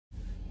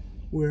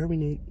Where are we,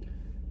 Nate?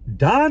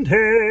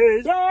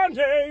 Dante's!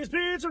 Dante's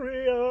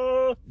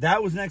Pizzeria!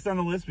 That was next on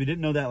the list. We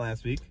didn't know that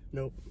last week.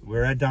 Nope.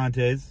 We're at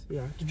Dante's.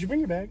 Yeah. Did you bring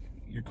your bag?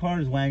 Your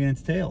car is wagging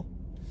its tail.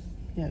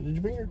 Yeah, did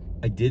you bring your?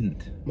 I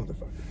didn't.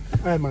 Motherfucker.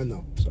 I had mine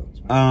though, so it's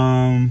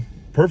fine.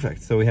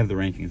 Perfect. So we have the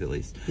rankings at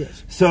least.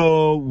 Yes.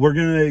 So we're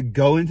going to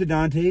go into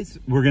Dante's.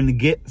 We're going to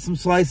get some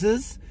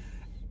slices.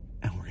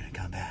 And we're going to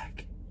come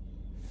back.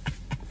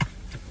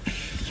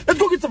 Let's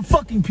go get some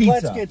fucking pizza.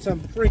 Let's get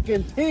some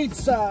freaking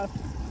pizza.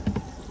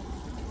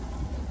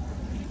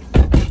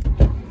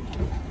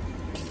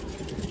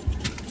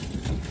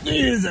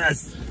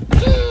 Jesus.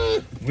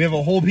 We have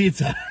a whole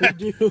pizza.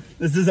 We do.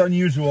 This is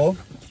unusual.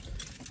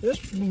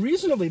 It's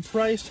reasonably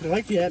priced. I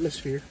like the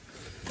atmosphere.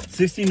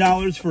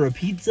 $16 for a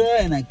pizza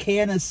and a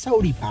can of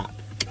soda pop.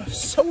 A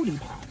soda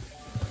pop.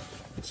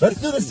 Let's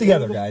do this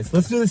together, guys.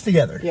 Let's do this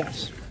together.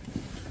 Yes.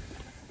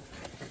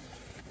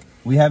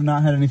 We have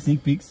not had any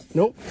sneak peeks.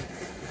 Nope.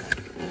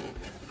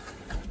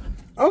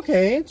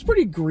 Okay, it's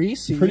pretty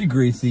greasy. Pretty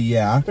greasy,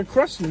 yeah. The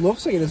crust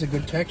looks like it has a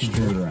good texture.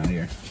 Do it around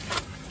here.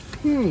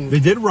 They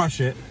did rush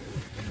it.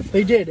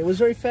 They did. It was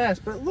very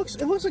fast, but it looks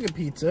like a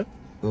pizza.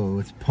 Oh,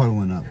 it's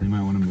puddling up. We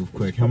might want to move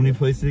quick. How many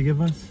plates did he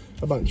give us?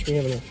 A bunch. We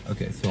have enough.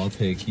 Okay, so I'll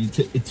take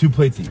 2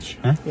 plates each,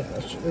 huh? Yeah,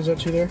 is that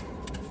 2 there?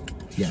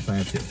 Yes, I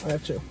have 2. I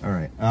have 2. All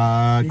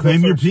right.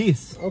 Claim your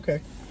piece. Okay.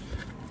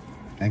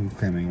 I'm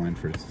claiming mine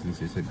first, since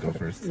you said go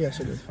first. Yes,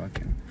 it is.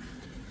 Fucking.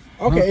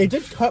 Okay, it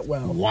did cut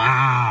well.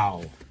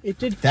 Wow. It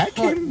did That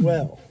cut came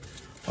well.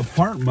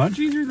 Apart much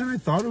easier than I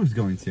thought it was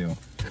going to.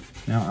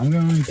 Now I'm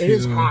going to. It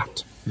is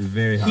hot. It's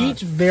very hot. Heat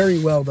very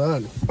well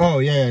done. Oh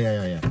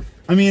yeah.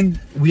 I mean,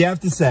 we have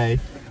to say,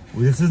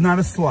 this is not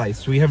a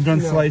slice. We have done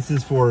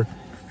slices for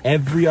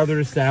every other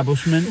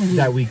establishment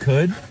that we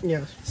could.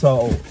 Yes.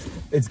 So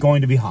it's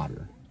going to be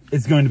hotter.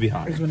 It's going to be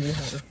hotter. It's going to be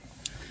hotter.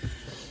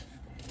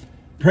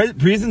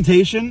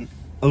 Presentation,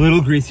 a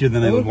little greasier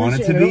than I would want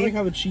it to I don't be. like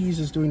how the cheese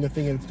is doing the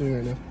thing it's doing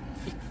right now.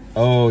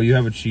 Oh, you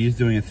have a cheese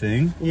doing a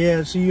thing?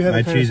 Yeah, so you have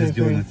My cheese is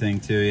doing the thing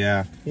too,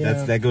 yeah. Yeah.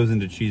 That goes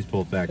into cheese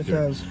pull factor. It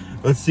does.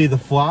 Let's see the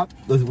flop.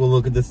 We'll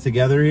look at this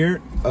together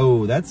here.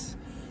 Oh, it's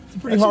a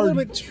pretty hard. A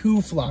little bit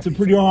too floppy. It's a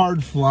pretty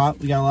hard flop.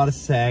 We got a lot of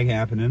sag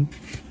happening.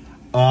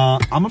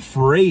 I'm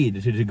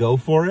afraid to go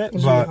for it,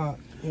 It's but really hot.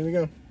 Here we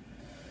go.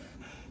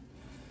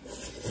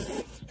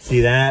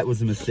 see, that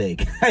was a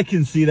mistake. I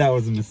can see that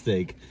was a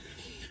mistake.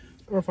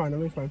 We're fine.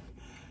 It'll be fine.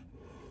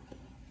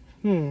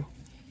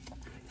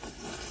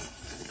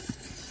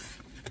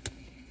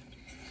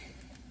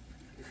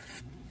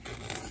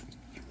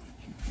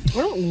 I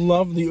don't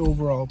love the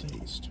overall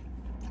taste.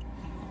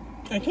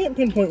 I can't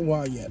pinpoint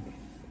why yet.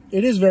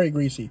 It is very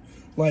greasy.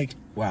 Like,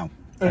 Wow.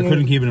 I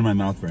couldn't keep it in my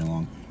mouth very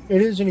long.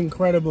 it is an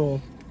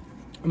incredible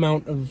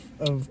amount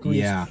of grease.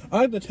 Yeah. I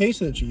like the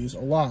taste of the cheese a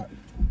lot.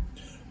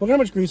 Look how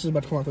much grease is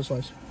about to come off the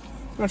slice.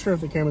 Not sure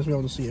if the camera's be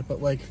able to see it,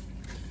 but like,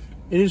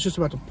 it is just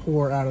about to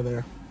pour out of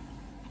there.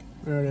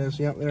 There it is.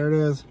 Yep, there it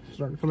is.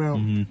 Starting to come out.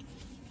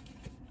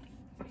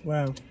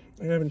 Wow.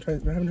 I haven't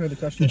tried the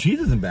crust The yet. cheese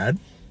isn't bad.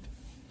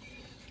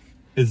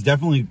 It's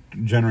definitely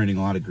generating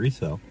a lot of grease,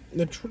 though.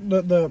 The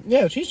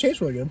cheese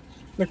tastes really good.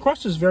 The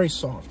crust is very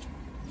soft.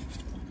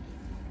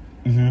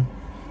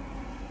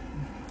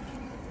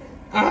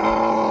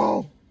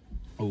 Ow!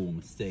 Oh,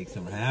 mistakes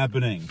are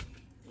happening.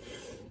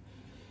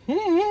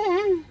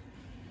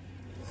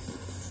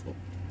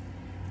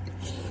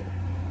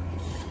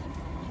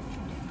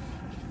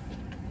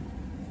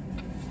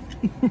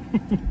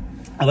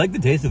 I like the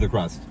taste of the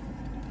crust.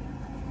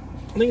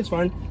 I think it's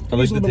fine. I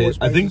like the taste.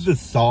 I think the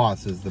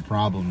sauce is the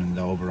problem in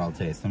the overall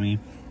taste. I mean,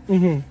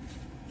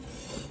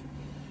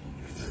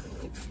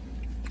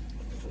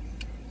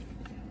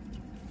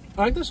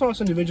 I like the sauce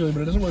individually,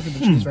 but it doesn't work with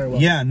the cheese very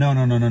well. yeah,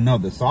 no.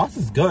 The sauce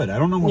is good. I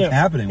don't know what's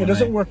happening. It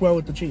doesn't work well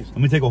with the cheese. Let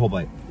me take a whole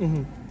bite.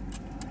 The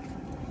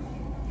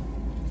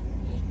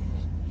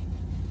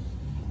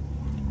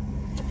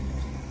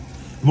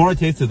more I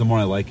taste it, the more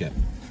I like it.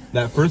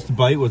 That first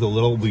bite was a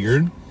little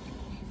weird.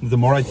 The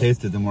more I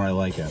taste it, the more I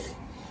like it.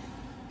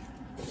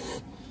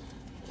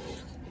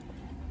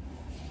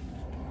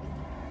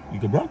 You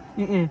good, bro?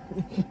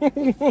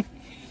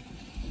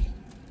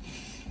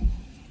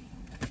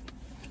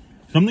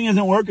 Something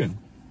isn't working.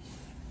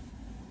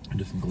 I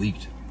just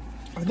gleeked.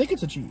 I think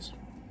it's a cheese.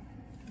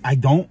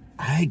 God,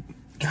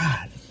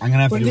 I'm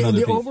gonna have to do another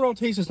the piece. overall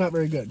taste is not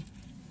very good.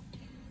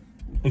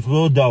 It's a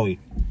little doughy.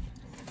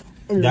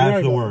 It's That's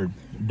very the doughy. word.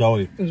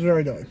 Doughy. It's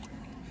very doughy.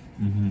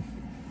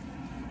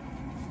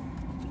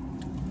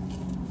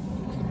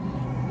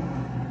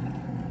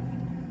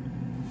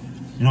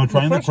 You know,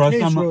 trying the crust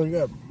tastes on really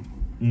good.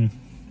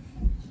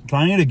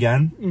 trying it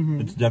again,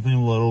 it's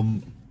definitely a little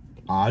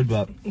odd,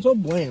 but It's so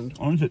bland.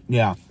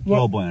 yeah, a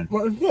little bland.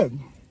 Well, it's good.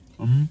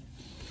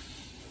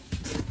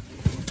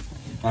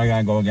 I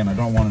gotta go again. I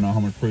don't want to know how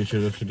much pretty sure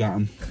this has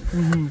gotten.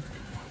 Oh,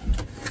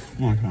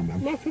 it's not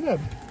bad. Not too bad.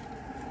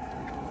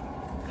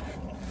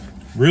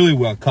 Really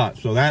well cut.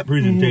 So that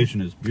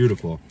presentation is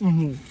beautiful.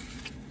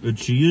 The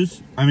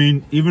cheese, I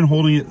mean, even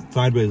holding it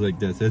sideways like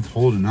this, it's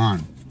holding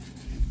on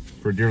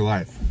for dear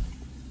life.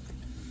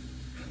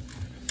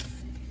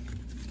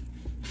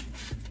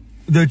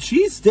 The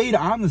cheese stayed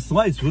on the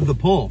slice with the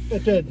pull.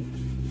 It did.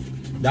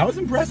 That was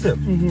impressive.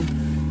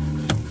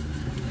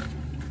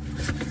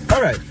 All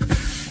right.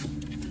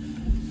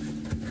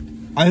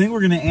 I think we're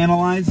going to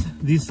analyze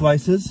these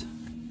slices,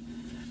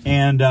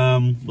 and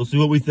we'll see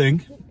what we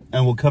think,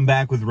 and we'll come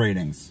back with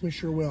ratings. We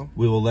sure will.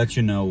 We will let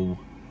you know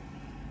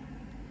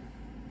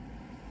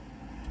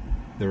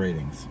the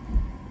ratings.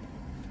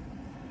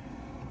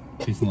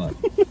 Peace and love.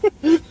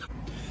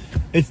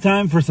 It's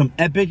time for some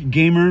epic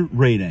gamer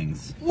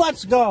ratings.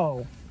 Let's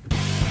go.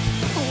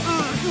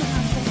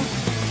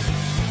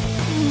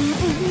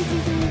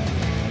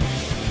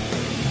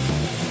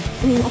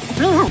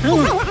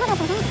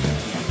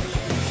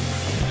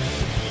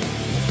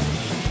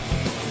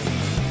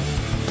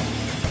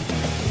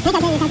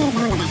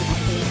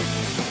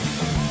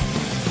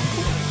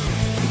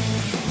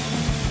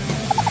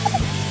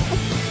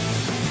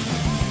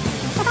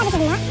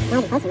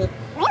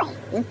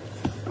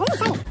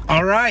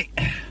 All right,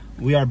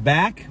 we are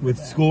back with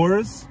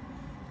scores.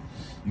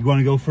 You want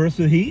to go first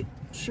with heat?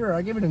 Sure,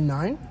 I gave it a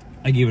 9.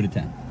 I gave it a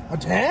 10. A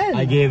 10?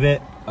 I gave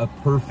it a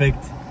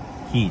perfect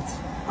heat.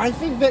 I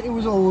think that it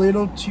was a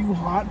little too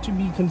hot to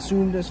be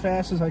consumed as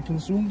fast as I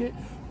consumed it,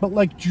 but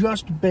like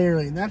just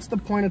barely. That's the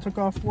point I took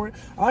off for it.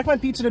 I like my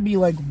pizza to be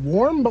like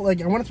warm, but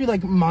like I want it to be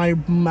like my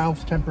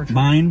mouth temperature.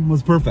 Mine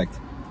was perfect.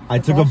 I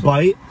took awesome. a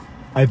bite.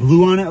 I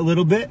blew on it a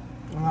little bit.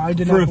 I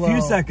did for not a few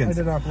blow. seconds.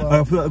 I did not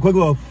blow. A quick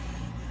blow,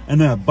 and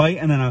then a bite,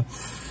 and then a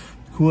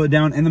cool it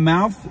down in the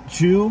mouth.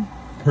 Chew,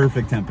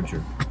 perfect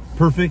temperature.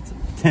 Perfect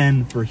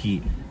 10 for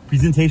heat.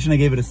 Presentation, I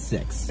gave it a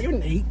 6. I gave it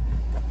an 8.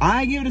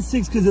 I gave it a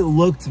 6 because it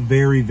looked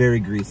very, very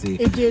greasy.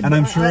 It did, and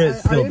I'm sure it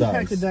still I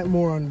impacted does. that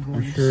more on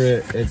grease. I'm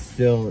sure it's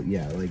still,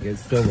 yeah, like it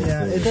still looks.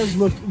 Yeah, it does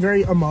look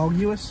very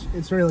amalgamous.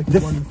 It's very like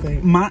one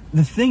thing.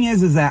 The thing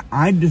is that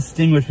I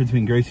distinguish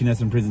between greasiness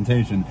and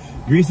presentation.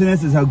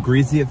 Greasiness is how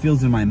greasy it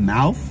feels in my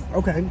mouth.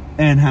 Okay.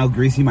 And how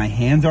greasy my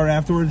hands are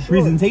afterwards. Sure.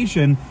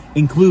 Presentation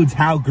includes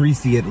how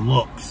greasy it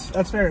looks.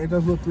 That's fair. It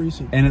does look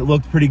greasy. And it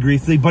looked pretty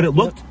greasy, but it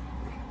looked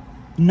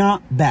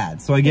not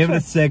bad. So I gave it a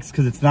 6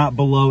 because it's not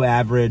below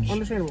average.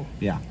 Understandable.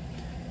 Yeah.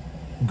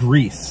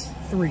 Grease.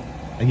 3.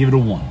 I give it a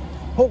 1.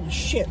 Holy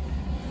shit.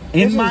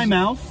 In my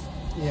mouth,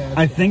 yeah,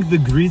 I think the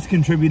grease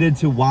contributed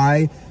to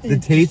why the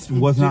taste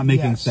was not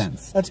making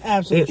sense. That's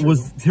absolutely It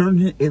was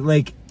turned it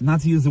like, not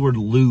to use the word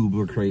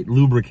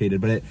lubricated,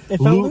 but it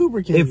felt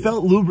lubricated. It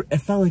felt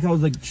like I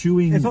was like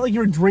chewing. It felt like you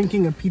were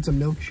drinking a pizza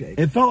milkshake.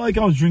 It felt like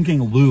I was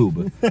drinking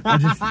lube. I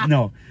just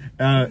no.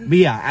 But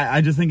yeah,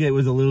 I just think it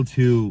was a little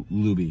too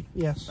lubey.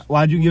 Yes.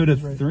 Why'd you give it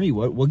a 3?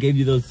 What gave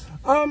you those?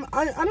 I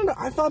don't know.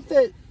 I thought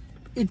that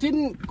it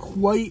didn't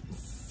quite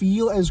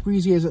feel as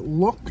greasy as it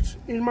looked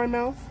in my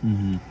mouth.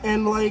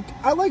 And like,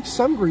 I like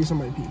some grease on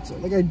my pizza.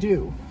 Like I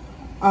do.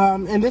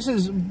 And this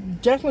is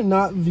definitely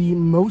not the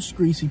most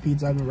greasy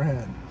pizza I've ever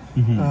had.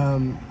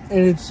 And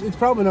it's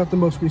probably not the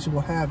most greasy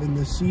we'll have in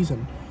this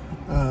season.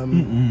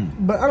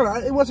 But I don't know.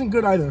 It wasn't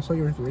good either, so I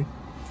gave it a 3.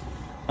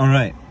 All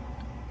right.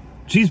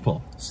 Cheese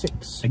pull.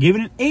 6. I gave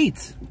it an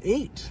 8.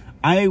 8.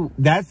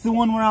 That's the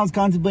one where I was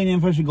contemplating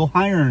if I should go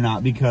higher or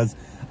not, because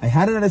I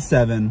had it at a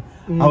 7.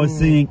 I was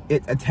seeing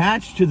it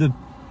attached to the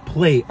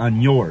plate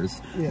on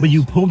yours, but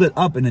you pulled it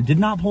up and it did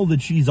not pull the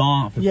cheese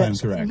off, if I'm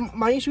correct.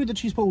 My issue with the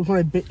cheese pull was when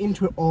I bit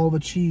into it, all the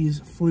cheese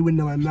flew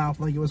into my mouth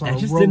like it was on a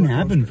roller coaster. That just didn't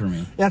happen for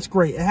me. That's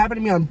great. It happened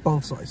to me on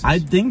both slices. I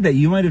think that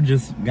you might have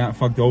just got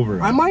fucked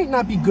over. I might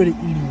not be good at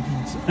eating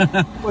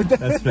pizza.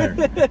 That's fair.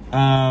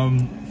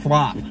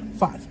 Flop.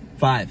 5.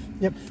 5.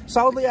 Yep.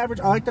 Solidly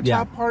average. I like the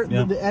top part.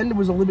 The end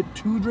was a little bit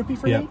too drippy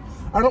for me.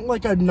 I don't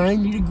like a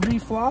 90-degree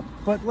flop,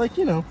 but like,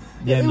 you know,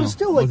 it was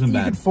still like, you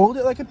could fold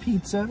it like a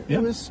pizza. It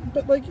was,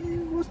 but like, it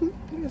wasn't.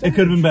 It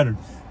could have been better.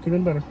 Could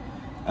have been better.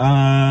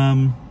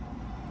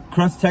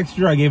 Crust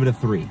texture, I gave it a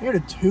 3. I gave it a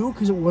 2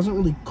 because it wasn't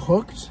really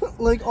cooked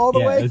like all the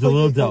way. It was a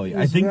little doughy.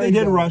 I think they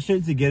did rush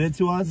it to get it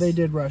to us. They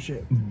did rush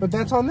it, but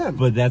that's on them.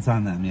 But that's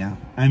on them, yeah.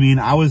 I mean,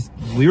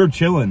 we were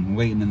chilling,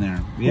 waiting in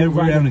there. We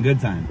were having a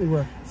good time. We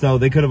were. So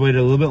they could have waited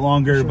a little bit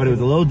longer, but it was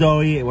a little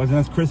doughy. It wasn't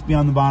as crispy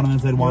on the bottom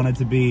as I'd want it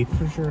to be.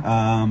 For sure.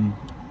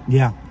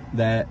 Yeah.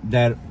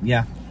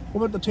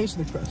 What about the taste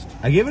of the crust?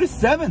 I gave it a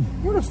 7.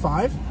 You gave it a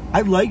 5?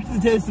 I liked the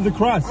taste of the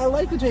crust. I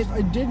like the taste.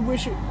 I did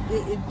wish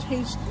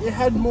it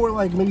had more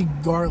like maybe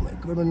garlic.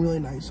 Would have been really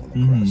nice on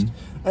the crust.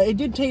 It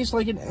did taste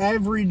like an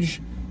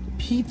average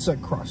pizza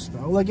crust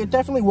though. Like it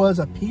definitely was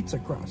a pizza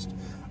crust.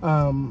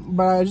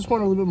 But I just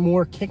want a little bit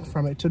more kick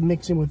from it to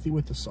mix in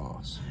with the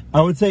sauce. I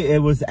would say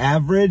it was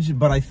average,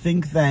 but I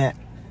think that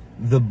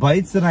the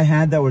bites that I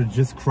had that were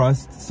just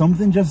crust,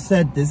 something just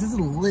said this is a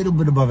little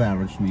bit above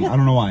average to me. I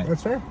don't know why.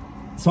 That's fair.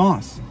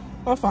 Sauce.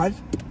 A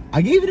 5.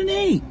 I gave it an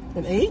 8.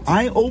 An 8?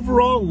 I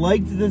overall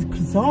liked the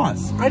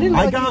sauce. I didn't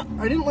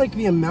like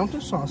the amount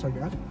of sauce I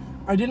got.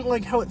 I didn't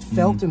like how it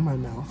felt in my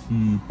mouth.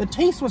 The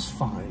taste was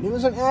fine. It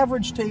was an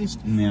average taste.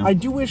 Yeah. I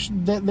do wish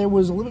that there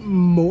was a little bit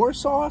more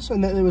sauce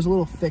and that it was a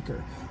little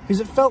thicker. Because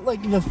it felt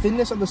like the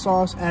thinness of the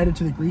sauce added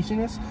to the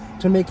greasiness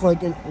to make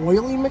like an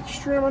oily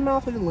mixture in my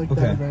mouth. I didn't like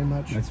that very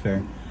much. That's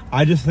fair.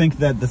 I just think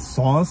that the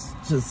sauce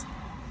just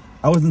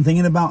I wasn't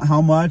thinking about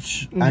how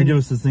much. I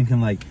just was thinking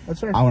like,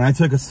 That's fair. when I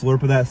took a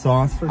slurp of that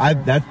sauce, For sure.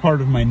 that's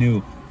part of my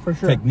new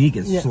technique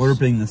is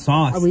slurping the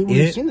sauce.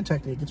 We've seen the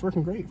technique. It's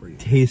working great for you.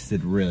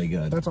 Tasted really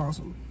good. That's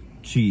awesome.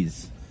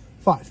 Cheese.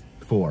 5.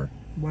 4.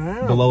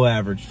 Wow. Below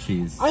average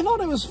cheese. I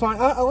thought it was fine.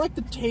 I like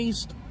the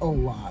taste a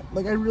lot.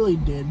 Like, I really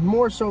did.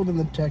 More so than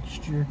the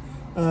texture.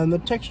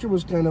 The texture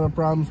was kind of a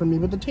problem for me,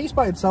 but the taste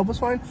by itself was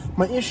fine.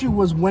 My issue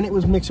was when it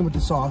was mixing with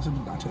the sauce, it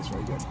did not taste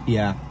very good.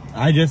 Yeah.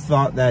 I just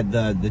thought that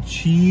the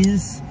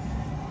cheese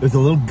was a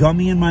little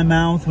gummy in my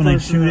mouth when I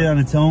chewed it on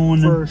its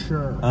own. For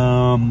sure.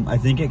 I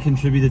think it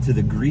contributed to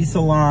the grease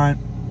a lot.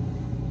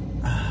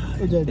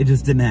 It did. It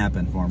just didn't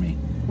happen for me.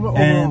 Well,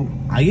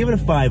 And I gave it a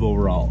 5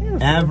 overall.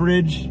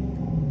 Average.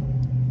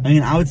 I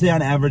mean, I would say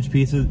on average,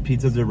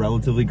 pizzas are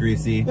relatively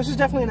greasy. This is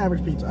definitely an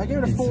average pizza. I give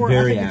it a 4.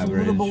 Very I think it's a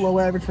little below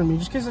average for me,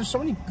 just because there's so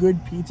many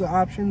good pizza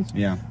options.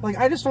 Yeah. Like,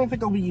 I just don't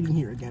think I'll be eating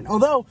here again.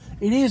 Although,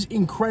 it is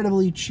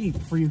incredibly cheap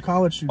for you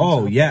college students.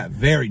 Oh, yeah,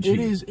 very cheap.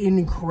 It is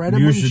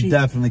incredibly cheap. You should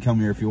definitely come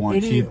here if you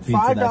want cheap pizza.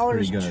 $5,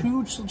 that's pretty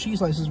good. 2 cheese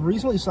slices,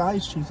 reasonably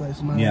sized cheese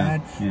slices, might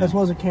add, yeah. as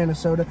well as a can of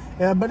soda.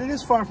 But it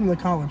is far from the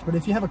college. But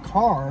if you have a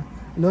car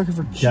and you're looking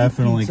for cheap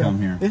definitely pizza, come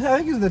here. I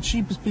think it's the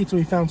cheapest pizza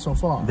we found so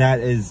far.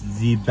 That is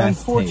the best.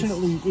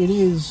 Unfortunately, it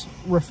is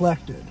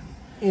reflected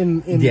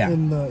in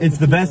the. It's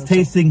the best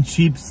tasting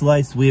cheap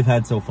slice we've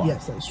had so far.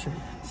 Yes, that's true.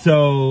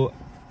 So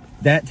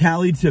that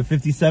tallied to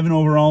 57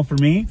 overall for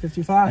me.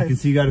 55. I can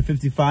see you got a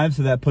 55,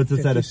 so that puts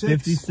us at a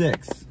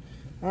 56.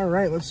 All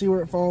right, let's see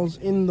where it falls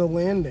in the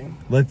landing.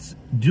 Let's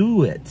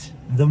do it.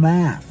 The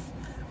math.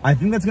 I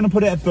think that's going to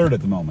put it at 3rd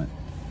at the moment.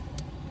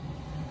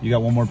 You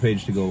got one more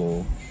page to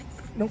go.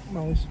 Nope,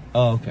 Molly's.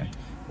 Oh, okay.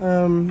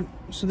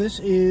 So this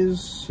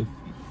is,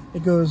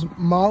 it goes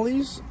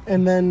Molly's,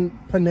 and then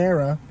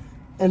Panera,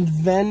 and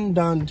then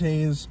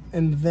Dante's,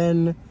 and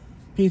then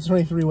Pizza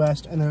 23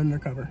 West, and then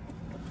Undercover.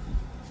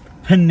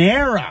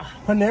 Panera.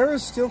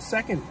 Panera's still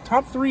second.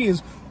 Top 3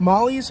 is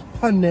Molly's,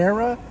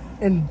 Panera,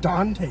 and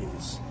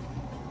Dante's.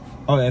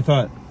 Oh, I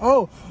thought.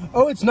 Oh,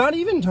 it's not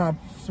even top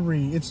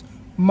 3. It's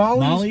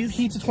Molly's,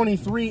 Pizza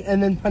 23,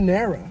 and then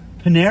Panera.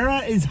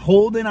 Panera is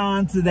holding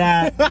on to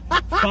that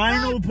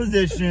final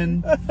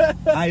position.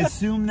 I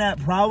assume that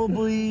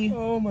probably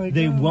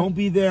they won't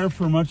be there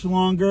for much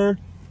longer.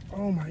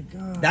 Oh my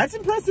God. That's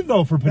impressive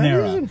though for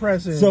Panera. That is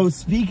impressive. So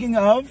speaking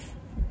of,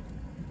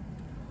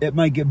 it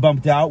might get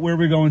bumped out. Where are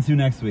we going to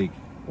next week?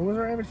 What was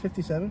our average?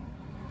 57?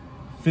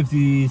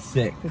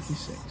 56.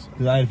 56.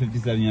 Because I had a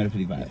 57, you had a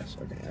 55. Yes,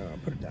 okay, I'll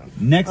put it down.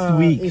 Next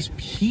week is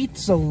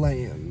Pizza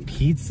Land.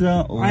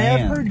 Pizza Land. I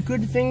have heard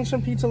good things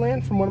from Pizza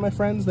Land from one of my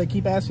friends. They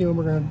keep asking when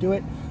we're going to do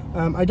it.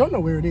 I don't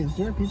know where it is.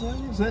 Do you know where Pizza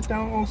Land is? Is that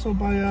down also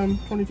by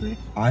 23?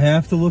 I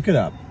have to look it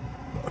up.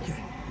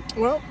 Okay.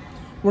 Well,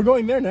 we're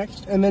going there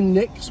next. And then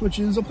Nick's, which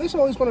is a place I've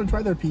always wanted to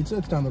try their pizza.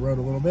 It's down the road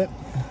a little bit.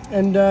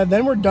 And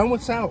then we're done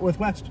with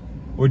West.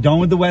 We're done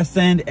with the West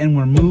End, and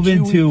we're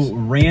moving to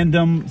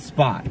random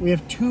spot. We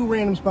have 2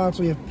 random spots.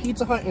 We have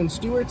Pizza Hut and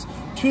Stewart's,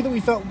 2 that we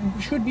felt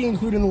should be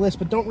included in the list,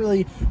 but don't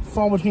really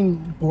fall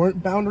between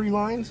boundary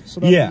lines. So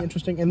that'll be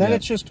interesting. And then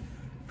it's just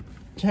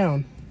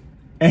town.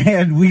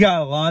 And we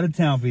got a lot of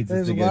town pizzas.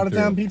 There's a lot of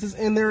town pizzas,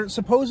 and they're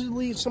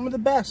supposedly some of the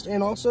best,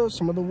 and also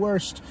some of the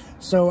worst.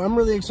 So I'm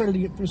really excited to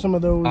get through some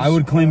of those. I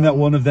would claim that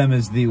one of them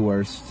is the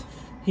worst.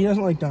 He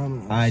doesn't like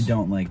Domino's. I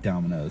don't like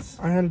Domino's.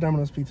 I had a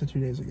Domino's pizza 2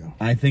 days ago.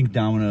 I think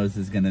Domino's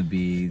is going to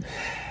be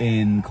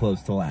in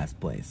close to last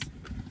place.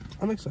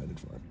 I'm excited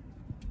for it.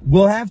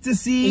 We'll have to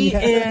see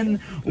in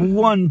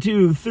 1,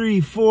 2,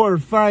 3, 4,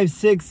 5,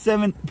 6,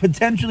 7,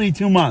 potentially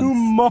 2 months. 2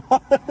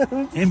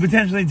 months. In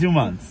potentially 2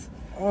 months.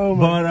 Oh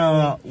my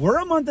God. We're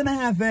a month and a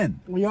half in.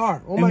 We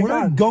are. Oh and my we're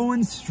God.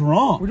 going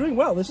strong. We're doing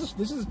well.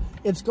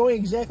 It's going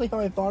exactly how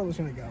I thought it was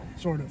going to go,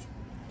 sort of.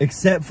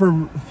 Except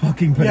for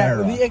fucking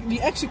Panera. Yeah,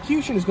 the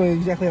execution is going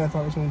exactly how I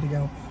thought it was going to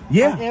go.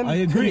 Yeah, I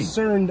agree.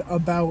 Concerned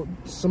about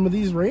some of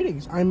these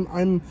ratings.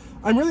 I'm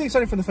really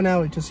excited for the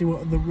finale to see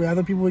what the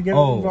other people would get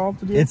involved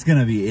to do. It's going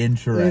to be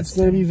interesting. It's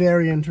going to be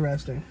very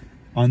interesting.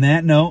 On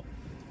that note,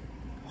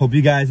 hope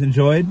you guys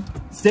enjoyed.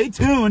 Stay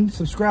tuned.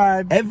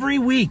 Subscribe. Every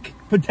week,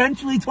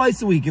 potentially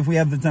twice a week if we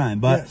have the time,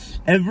 but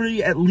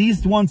at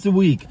least once a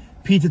week,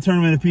 Pizza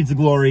Tournament of Pizza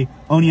Glory,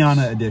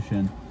 Oneonta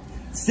edition.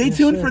 Stay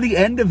tuned for the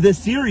end of this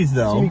series,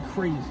 though. It's going to be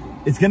crazy.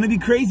 It's going to be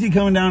crazy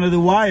coming down to the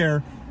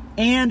wire.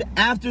 And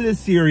after this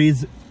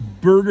series,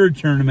 Burger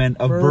Tournament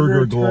of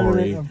Burger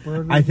Glory.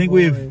 I think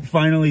we've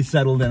finally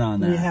settled in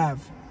on that. We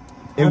have.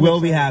 It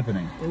will be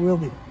happening. It will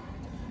be.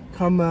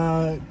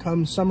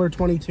 Come summer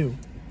 22.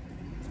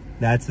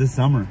 That's this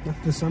summer.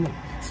 That's this summer.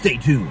 Stay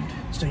tuned.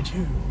 Stay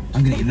tuned.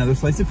 I'm going to eat another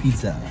slice of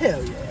pizza.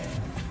 Hell yeah.